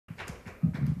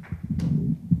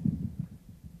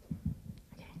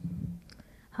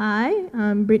Hi,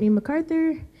 I'm Brittany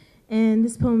MacArthur, and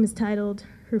this poem is titled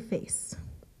Her Face.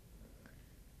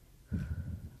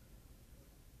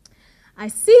 I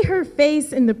see her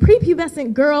face in the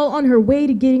prepubescent girl on her way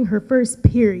to getting her first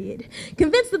period,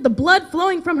 convinced that the blood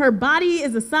flowing from her body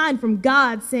is a sign from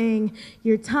God saying,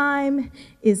 your time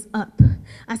is up.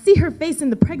 I see her face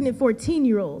in the pregnant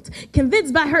 14-year-old,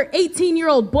 convinced by her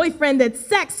 18-year-old boyfriend that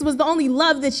sex was the only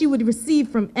love that she would receive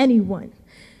from anyone.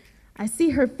 I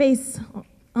see her face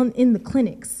in the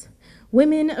clinics.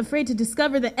 Women afraid to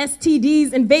discover the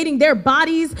STDs invading their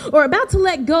bodies or about to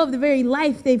let go of the very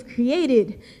life they've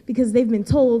created because they've been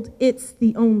told it's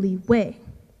the only way.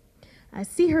 I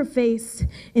see her face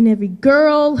in every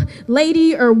girl,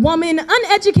 lady, or woman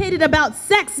uneducated about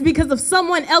sex because of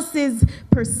someone else's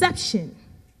perception.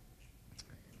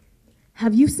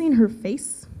 Have you seen her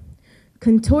face?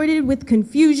 Contorted with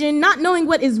confusion, not knowing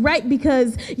what is right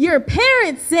because your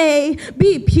parents say,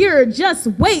 be pure, just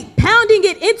wait, pounding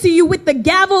it into you with the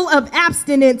gavel of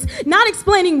abstinence, not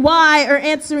explaining why or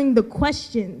answering the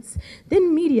questions.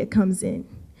 Then media comes in.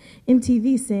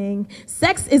 MTV saying,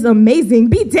 sex is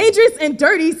amazing, be dangerous and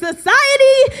dirty,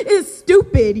 society is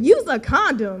stupid, use a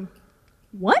condom.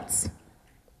 What?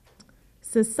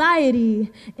 Society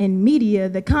and media,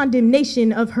 the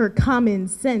condemnation of her common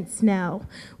sense now.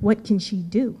 What can she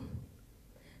do?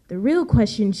 The real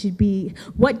question should be,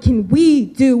 what can we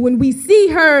do? When we see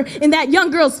her in that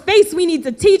young girl's face, we need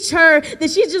to teach her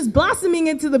that she's just blossoming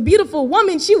into the beautiful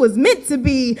woman she was meant to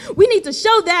be. We need to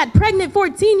show that pregnant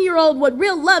 14-year-old what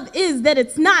real love is, that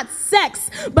it's not sex,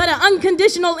 but an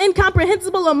unconditional,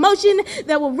 incomprehensible emotion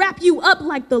that will wrap you up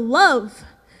like the love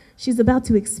she's about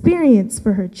to experience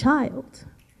for her child.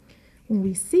 When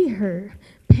we see her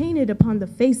painted upon the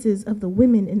faces of the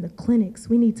women in the clinics,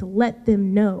 we need to let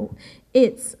them know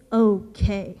it's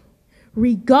okay,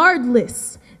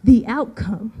 regardless the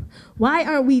outcome. Why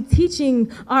aren't we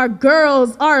teaching our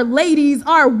girls, our ladies,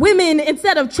 our women,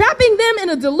 instead of trapping them in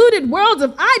a deluded world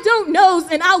of I don't knows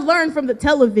and I'll learn from the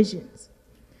televisions?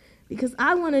 Because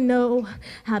I want to know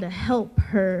how to help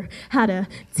her, how to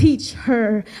teach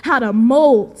her, how to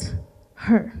mold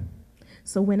her.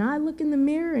 So when I look in the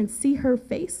mirror and see her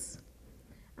face,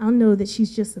 I'll know that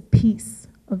she's just a piece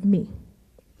of me.